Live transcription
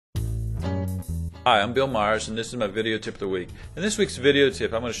Hi, I'm Bill Myers, and this is my video tip of the week. In this week's video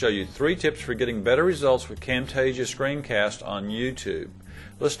tip, I'm going to show you 3 tips for getting better results with Camtasia screencast on YouTube.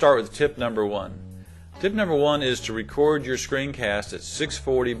 Let's start with tip number 1. Tip number 1 is to record your screencast at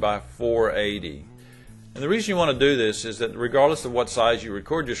 640 by 480. And the reason you want to do this is that regardless of what size you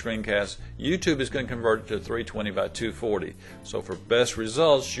record your screencast, YouTube is going to convert it to 320 by 240. So for best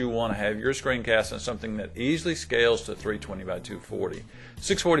results, you want to have your screencast on something that easily scales to 320 by 240.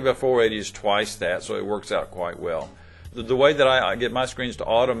 640 by 480 is twice that, so it works out quite well. The way that I get my screens to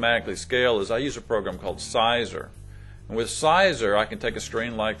automatically scale is I use a program called Sizer. And with Sizer, I can take a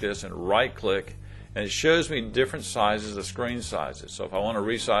screen like this and right-click, and it shows me different sizes of screen sizes. So if I want to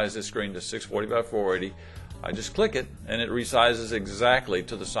resize this screen to 640 by 480, I just click it and it resizes exactly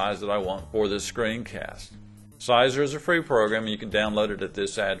to the size that I want for this screencast. Sizer is a free program and you can download it at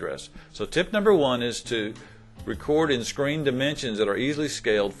this address. So tip number 1 is to record in screen dimensions that are easily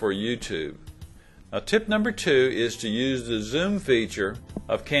scaled for YouTube. Now tip number 2 is to use the zoom feature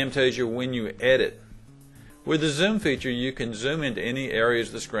of Camtasia when you edit. With the zoom feature, you can zoom into any areas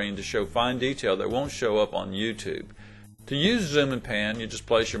of the screen to show fine detail that won't show up on YouTube. To use zoom and pan, you just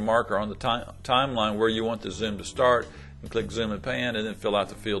place your marker on the timeline where you want the zoom to start and click zoom and pan, and then fill out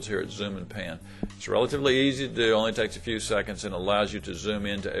the fields here at zoom and pan. It's relatively easy to do, only takes a few seconds, and allows you to zoom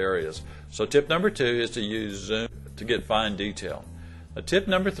into areas. So tip number 2 is to use zoom to get fine detail. Tip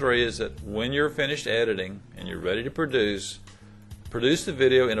number 3 is that when you're finished editing and you're ready to produce the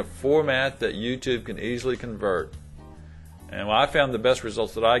video in a format that YouTube can easily convert. And I found the best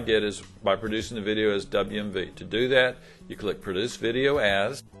results that I get is by producing the video as WMV. To do that, you click Produce Video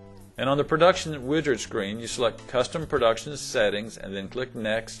As, and on the production widget screen, you select Custom Production Settings and then click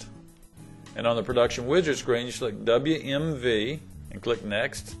Next. And on the production widget screen, you select WMV and click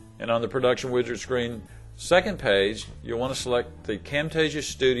Next. And on the production widget screen, second page, you'll want to select the Camtasia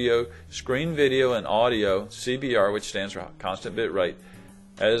Studio Screen Video and Audio, CBR, which stands for Constant Bit Rate,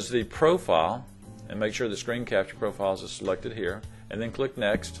 as the profile, and make sure the screen capture profiles is selected here, and then click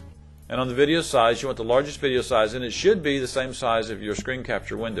Next. And on the video size, you want the largest video size, and it should be the same size of your screen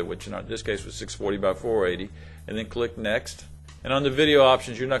capture window, which in this case was 640 by 480, and then click Next. And on the video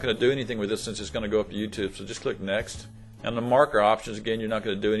options, you're not going to do anything with this since it's going to go up to YouTube, so just click Next. And the marker options, again, you're not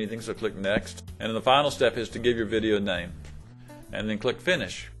going to do anything, so click Next. And then the final step is to give your video a name. And then click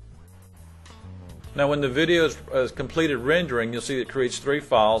Finish. Now when the video is completed rendering, you'll see it creates 3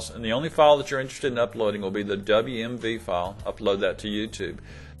 files, and the only file that you're interested in uploading will be the WMV file. Upload that to YouTube.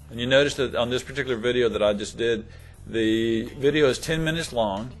 And you notice that on this particular video that I just did, the video is 10 minutes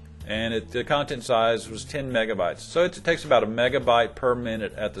long, and the content size was 10 megabytes. So it takes about a megabyte per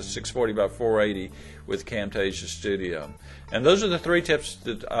minute at the 640 by 480 with Camtasia Studio. And those are the 3 tips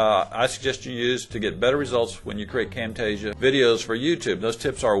that I suggest you use to get better results when you create Camtasia videos for YouTube. Those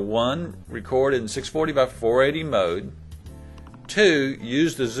tips are: 1, record in 640 by 480 mode. 2,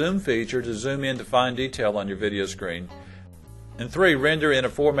 use the zoom feature to zoom in to fine detail on your video screen. And 3, render in a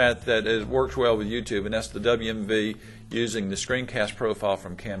format that works well with YouTube, and that's the WMV using the screencast profile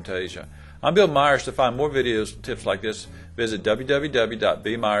from Camtasia. I'm Bill Myers. To find more videos tips like this, visit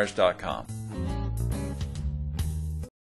www.bmyers.com.